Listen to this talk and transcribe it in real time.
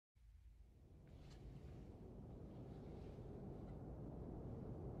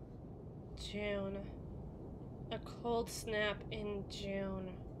June. A cold snap in June.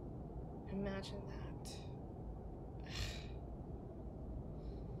 Imagine that.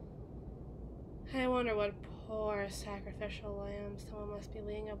 I wonder what poor sacrificial lamb someone must be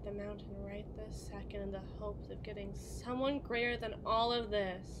leading up the mountain right this second in the hopes of getting someone greater than all of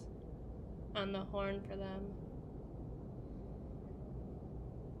this on the horn for them.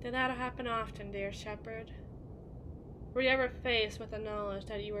 Did that happen often, dear shepherd? Were you ever faced with the knowledge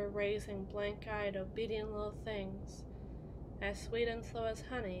that you were raising blank-eyed, obedient little things, as sweet and slow as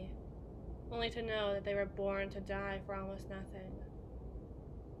honey, only to know that they were born to die for almost nothing?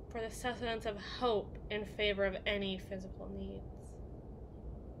 For the sustenance of hope in favor of any physical needs.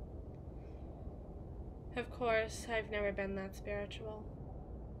 Of course, I've never been that spiritual.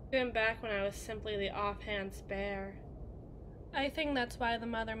 Even back when I was simply the offhand spare. I think that's why the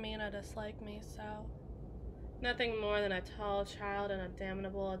Mother Mina disliked me so. Nothing more than a tall child in a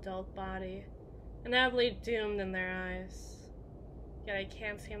damnable adult body, inevitably doomed in their eyes. Yet I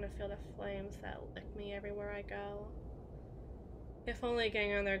can't seem to feel the flames that lick me everywhere I go. If only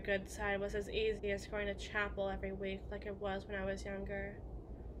getting on their good side was as easy as going to chapel every week like it was when I was younger.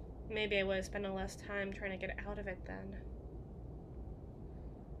 Maybe I would have spent less time trying to get out of it then.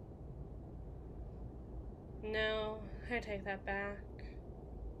 No, I take that back.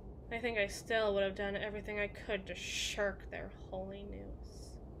 I think I still would have done everything I could to shirk their holy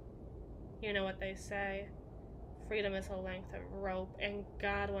news. You know what they say, freedom is a length of rope, and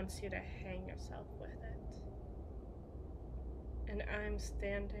God wants you to hang yourself with it. And I'm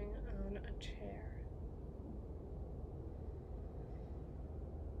standing on a chair.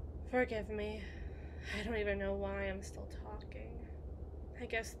 Forgive me. I don't even know why I'm still talking. I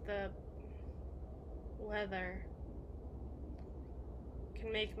guess the weather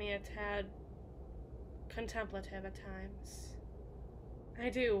can make me a tad contemplative at times. I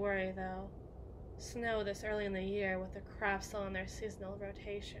do worry, though. Snow this early in the year with the crops still in their seasonal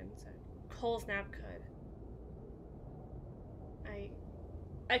rotations, a cold snap could.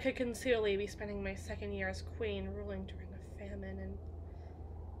 I could conceivably be spending my second year as queen ruling during a famine, and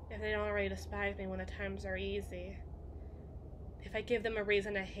if they don't already despise me when the times are easy, if I give them a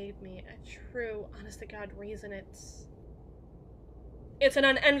reason to hate me, a true, honest-to-God reason, it's an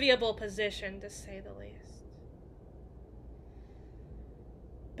unenviable position, to say the least.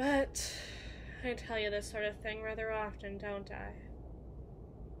 But I tell you this sort of thing rather often, don't I?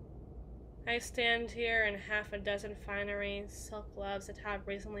 I stand here in half a dozen fineries, silk gloves atop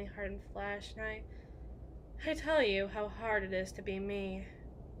recently hardened flesh, and I tell you how hard it is to be me.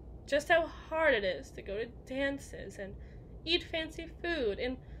 Just how hard it is to go to dances and eat fancy food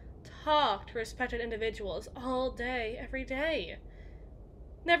and talk to respected individuals all day, every day.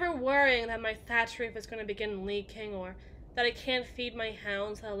 Never worrying that my thatch roof is going to begin leaking or that I can't feed my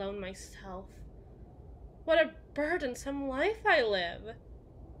hounds, let alone myself. What a burdensome life I live.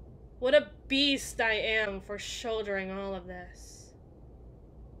 What a beast I am for shouldering all of this.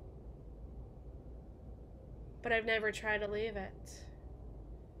 But I've never tried to leave it.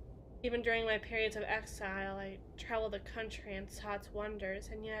 Even during my periods of exile, I traveled the country and saw its wonders,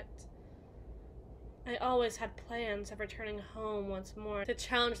 and yet I always had plans of returning home once more to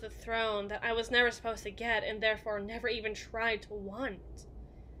challenge the throne that I was never supposed to get and therefore never even tried to want.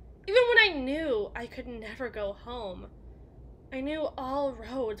 Even when I knew I could never go home, I knew all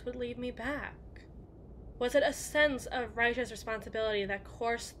roads would lead me back. Was it a sense of righteous responsibility that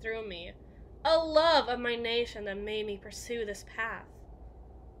coursed through me, a love of my nation that made me pursue this path?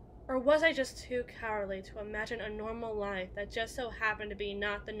 Or was I just too cowardly to imagine a normal life that just so happened to be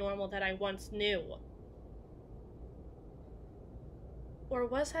not the normal that I once knew? Or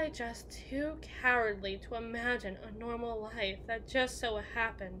was I just too cowardly to imagine a normal life that just so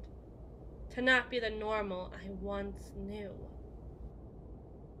happened to not be the normal I once knew?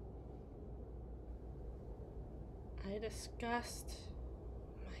 I disgust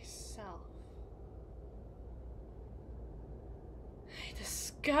myself. I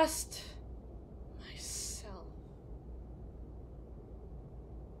disgust myself.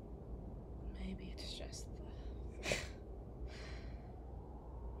 Maybe it's just the...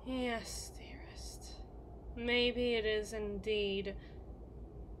 Yes, dearest. Maybe it is indeed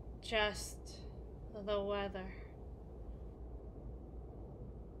just the weather.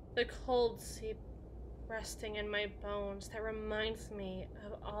 The cold seep resting in my bones that reminds me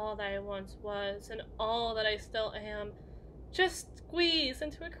of all that I once was and all that I still am, just squeezed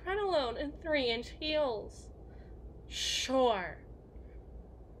into a crinoline in 3-inch heels. Sure,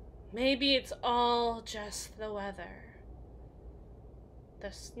 maybe it's all just the weather.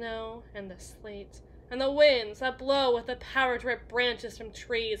 The snow and the sleet, and the winds that blow with the power to rip branches from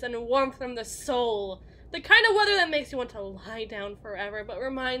trees and warmth from the soul. The kind of weather that makes you want to lie down forever, but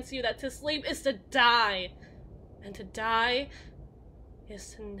reminds you that to sleep is to die. And to die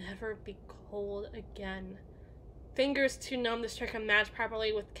is to never be cold again. Fingers too numb to strike a match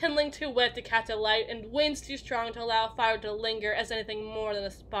properly, with kindling too wet to catch a light, and winds too strong to allow fire to linger as anything more than a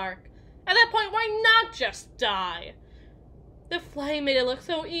spark. At that point, why not just die? The flame made it look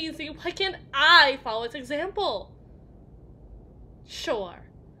so easy. Why can't I follow its example? Sure,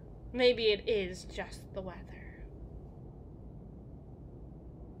 maybe it is just the weather.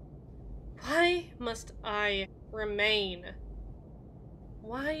 Why must I remain?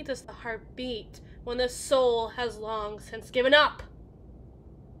 Why does the heart beat when the soul has long since given up?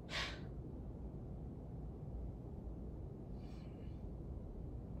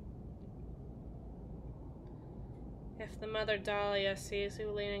 If the Mother Dahlia sees you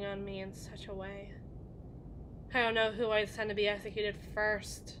leaning on me in such a way, I don't know who I'd send to be executed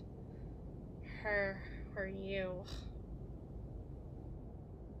first. Her or you.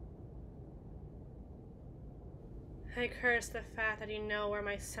 I curse the fact that you know where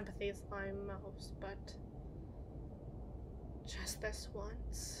my sympathies lie most, but just this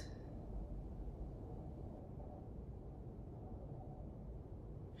once.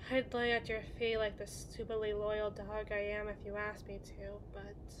 I'd lay at your feet like the stupidly loyal dog I am if you asked me to,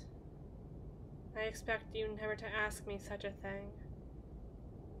 but I expect you never to ask me such a thing.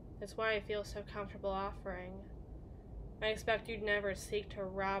 That's why I feel so comfortable offering. I expect you'd never seek to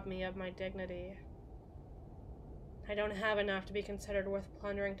rob me of my dignity. I don't have enough to be considered worth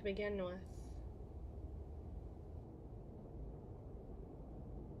plundering to begin with.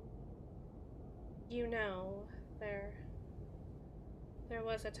 You know, there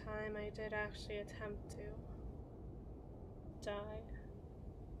was a time I did actually attempt to die.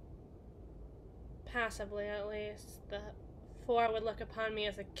 Passively, at least. The Four would look upon me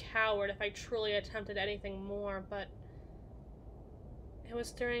as a coward if I truly attempted anything more, but it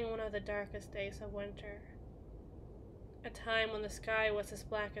was during one of the darkest days of winter. A time when the sky was as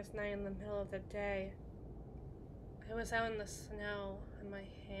black as night in the middle of the day. I was out in the snow on my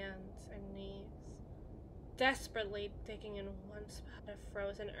hands and knees, desperately digging in one spot of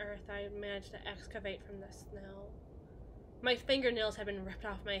frozen earth I had managed to excavate from the snow. My fingernails had been ripped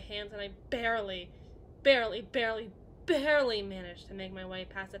off my hands, and I barely managed to make my way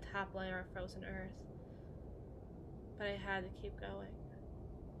past the top layer of frozen earth. But I had to keep going.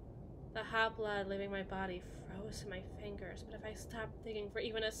 The hot blood leaving my body froze to my fingers, but if I stopped digging for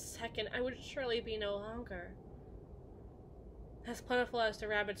even a second, I would surely be no longer. As plentiful as the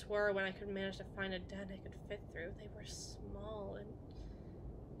rabbits were when I could manage to find a den I could fit through, they were small, and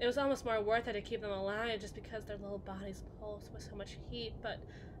it was almost more worth it to keep them alive just because their little bodies pulsed with so much heat, but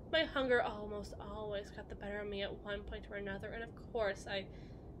my hunger almost always got the better of me at one point or another, and of course, I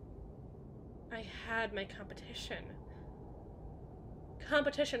had my competition.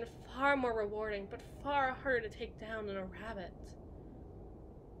 Competition far more rewarding, but far harder to take down than a rabbit.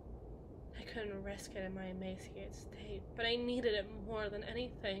 I couldn't risk it in my emaciated state, but I needed it more than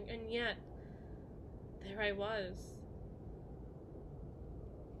anything, and yet, there I was,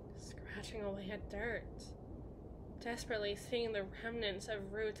 scratching away at dirt, desperately seeing the remnants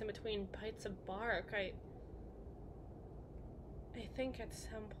of roots in between bites of bark. I think at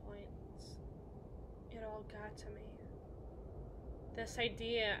some point, it all got to me. This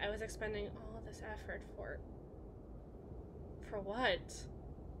idea I was expending all this effort for what?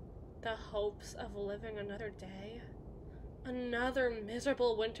 The hopes of living another day? Another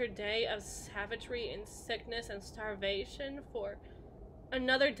miserable winter day of savagery and sickness and starvation for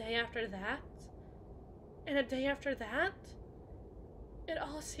another day after that? And a day after that? It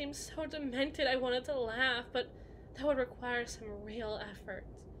all seemed so demented I wanted to laugh, but that would require some real effort.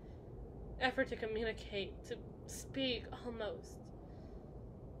 Effort to communicate, to speak almost.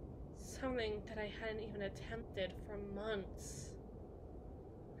 Something that I hadn't even attempted for months.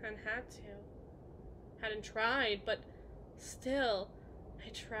 And hadn't tried, but still, I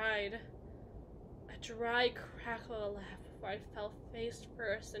tried. A dry crackle of a laugh before I fell face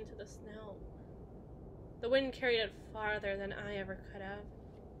first into the snow. The wind carried it farther than I ever could have.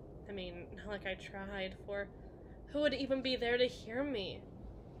 I mean, not like I tried, for who would even be there to hear me?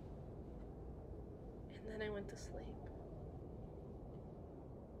 And then I went to sleep.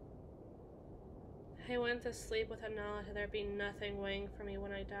 I went to sleep with the knowledge that there'd be nothing waiting for me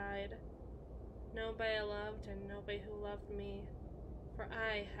when I died. Nobody I loved and nobody who loved me, for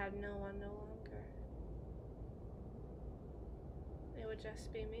I had no one no longer. It would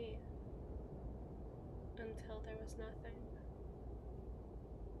just be me, until there was nothing.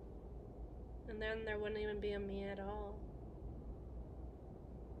 And and then there wouldn't even be a me at all.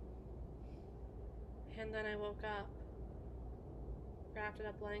 And then I woke up, wrapped in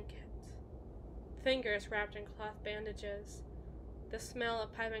a blanket, fingers wrapped in cloth bandages, the smell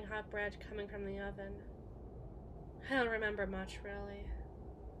of piping hot bread coming from the oven. I don't remember much, really.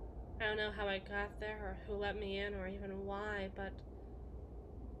 I don't know how I got there, or who let me in, or even why, but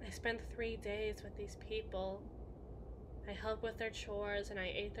I spent 3 days with these people. I helped with their chores, and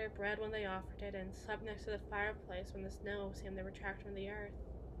I ate their bread when they offered it, and slept next to the fireplace when the snow seemed to retract from the earth.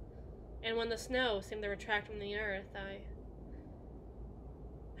 And when the snow seemed to retract from the earth, I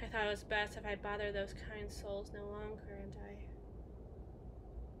thought it was best if I bothered those kind souls no longer, and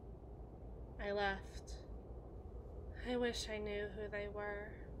I left. I wish I knew who they were,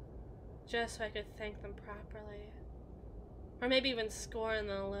 just so I could thank them properly. Or maybe even scorn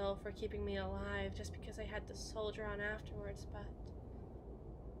them a little for keeping me alive just because I had to soldier on afterwards, but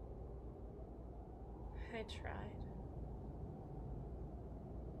I tried.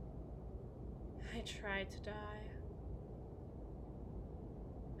 I tried to die.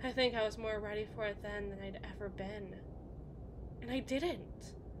 I think I was more ready for it then than I'd ever been. And I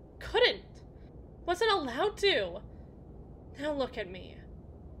didn't. Couldn't. Wasn't allowed to. Now look at me.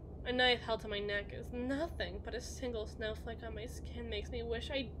 A knife held to my neck is nothing, but a single snowflake on my skin makes me wish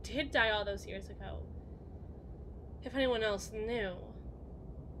I did die all those years ago. If anyone else knew.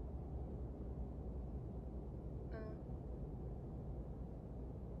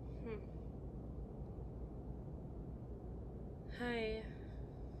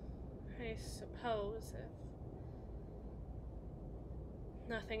 I suppose if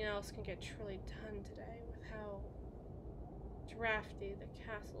nothing else can get truly done today with how drafty the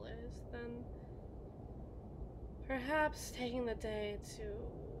castle is, then perhaps taking the day to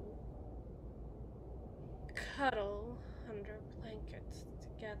cuddle under blankets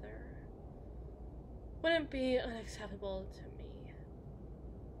together wouldn't be unacceptable to me,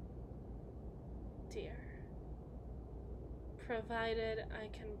 dear. Provided I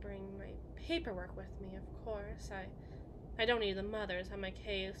can bring my paperwork with me, of course. I don't need the mothers on my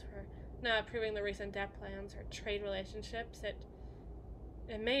case for not approving the recent debt plans or trade relationships.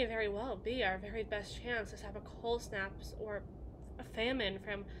 It may very well be our very best chance to stop a cold snaps or a famine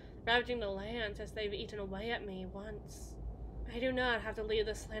from ravaging the lands as they've eaten away at me once. I do not have to lead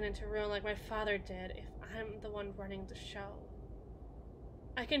this land into ruin like my father did if I'm the one running the show.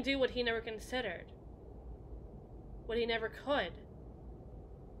 I can do what he never considered. What he never could.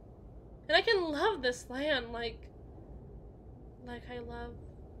 And I can love this land like I love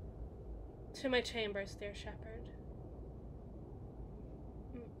to my chambers, dear shepherd.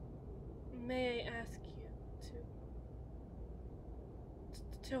 May I ask you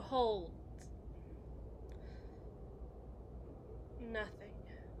to hold nothing.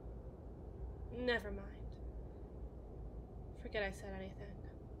 Never mind. Forget I said anything.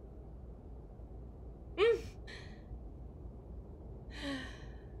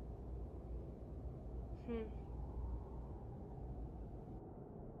 Hmm.